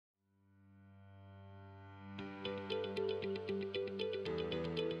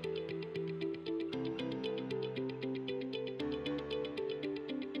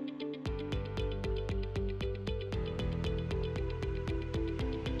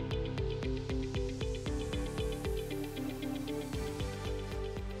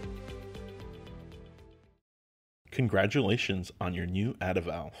Congratulations on your new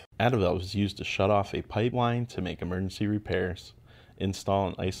AddaValve. AddaValve is used to shut off a pipeline to make emergency repairs, install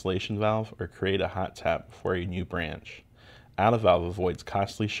an isolation valve, or create a hot tap for a new branch. AddaValve avoids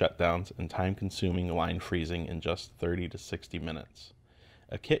costly shutdowns and time-consuming line freezing in just 30 to 60 minutes.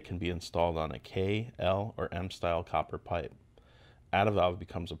 A kit can be installed on a K, L, or M style copper pipe. AddaValve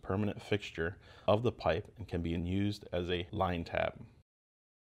becomes a permanent fixture of the pipe and can be used as a line tab.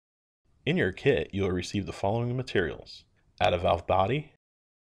 In your kit, you will receive the following materials: AddaValve body,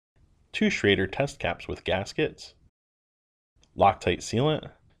 2 Schraeder test caps with gaskets, Loc-Tite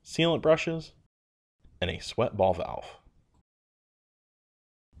sealant, sealant brushes, and a sweat ball valve.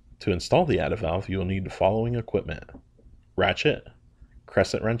 To install the AddaValve, you will need the following equipment: ratchet,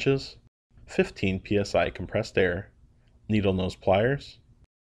 crescent wrenches, 15 psi compressed air, needle nose pliers,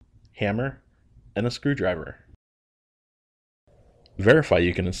 hammer, and a screwdriver. Verify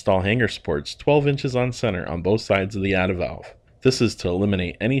you can install hanger supports 12 inches on center on both sides of the AddaValve. This is to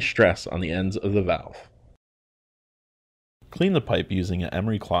eliminate any stress on the ends of the valve. Clean the pipe using an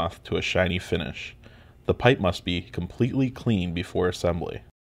emery cloth to a shiny finish. The pipe must be completely clean before assembly.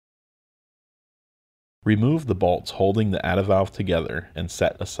 Remove the bolts holding the AddaValve together and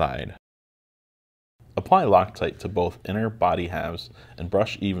set aside. Apply Loc-Tite to both inner body halves and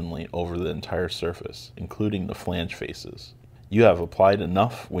brush evenly over the entire surface, including the flange faces. You have applied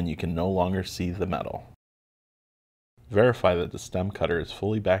enough when you can no longer see the metal. Verify that the stem cutter is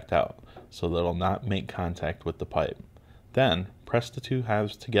fully backed out so that it will not make contact with the pipe. Then, press the two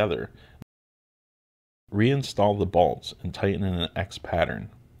halves together. Reinstall the bolts and tighten in an X pattern.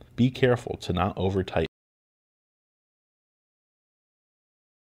 Be careful to not over-tighten.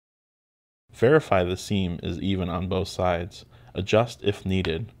 Verify the seam is even on both sides. Adjust if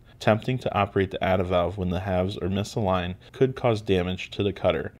needed. Attempting to operate the AddaValve when the halves are misaligned could cause damage to the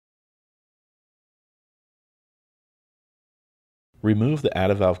cutter. Remove the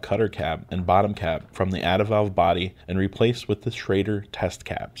AddaValve cutter cap and bottom cap from the AddaValve body and replace with the Schraeder test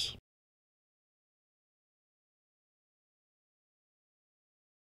caps.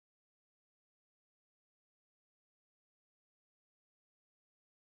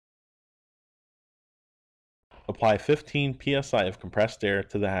 Apply 15 psi of compressed air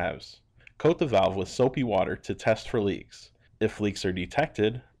to the halves. Coat the valve with soapy water to test for leaks. If leaks are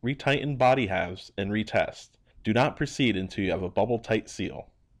detected, retighten body halves and retest. Do not proceed until you have a bubble-tight seal.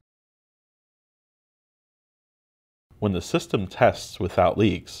 When the system tests without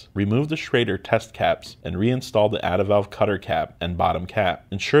leaks, remove the Schraeder test caps and reinstall the AddaValve cutter cap and bottom cap.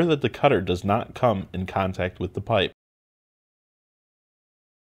 Ensure that the cutter does not come in contact with the pipe.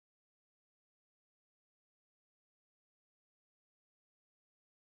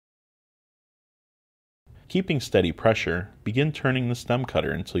 Keeping steady pressure, begin turning the stem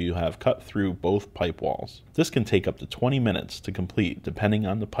cutter until you have cut through both pipe walls. This can take up to 20 minutes to complete depending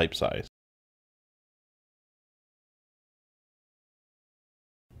on the pipe size.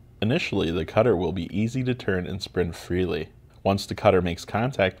 Initially, the cutter will be easy to turn and spin freely. Once the cutter makes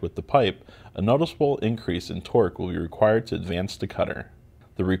contact with the pipe, a noticeable increase in torque will be required to advance the cutter.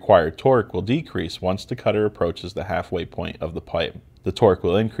 The required torque will decrease once the cutter approaches the halfway point of the pipe. The torque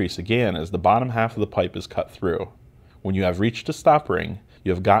will increase again as the bottom half of the pipe is cut through. When you have reached a stop ring,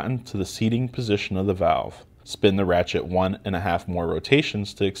 you have gotten to the seating position of the valve. Spin the ratchet 1.5 more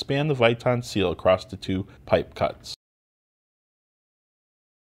rotations to expand the Viton seal across the 2 pipe cuts.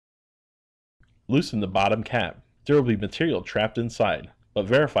 Loosen the bottom cap. There will be material trapped inside, but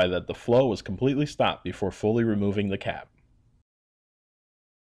verify that the flow was completely stopped before fully removing the cap.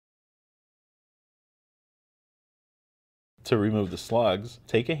 To remove the slugs,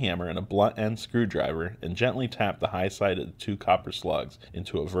 take a hammer and a blunt end screwdriver and gently tap the high side of the 2 copper slugs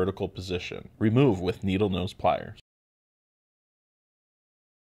into a vertical position. Remove with needle nose pliers.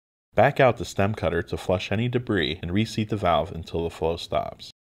 Back out the stem cutter to flush any debris and reseat the valve until the flow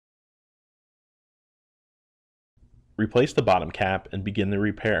stops. Replace the bottom cap and begin the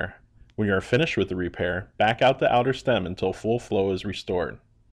repair. When you are finished with the repair, back out the outer stem until full flow is restored.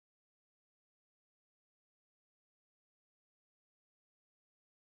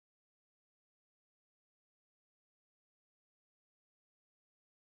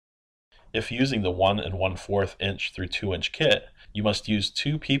 If using the 1 1/4 inch through 2 inch kit, you must use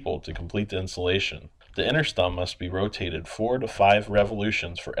 2 people to complete the installation. The inner stem must be rotated 4 to 5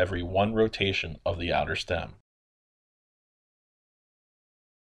 revolutions for every 1 rotation of the outer stem.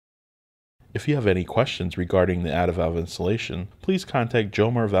 If you have any questions regarding the AddaValve installation, please contact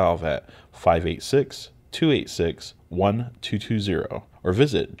Jomar Valve at 586-286-1220 or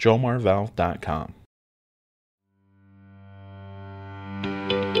visit jomarvalve.com.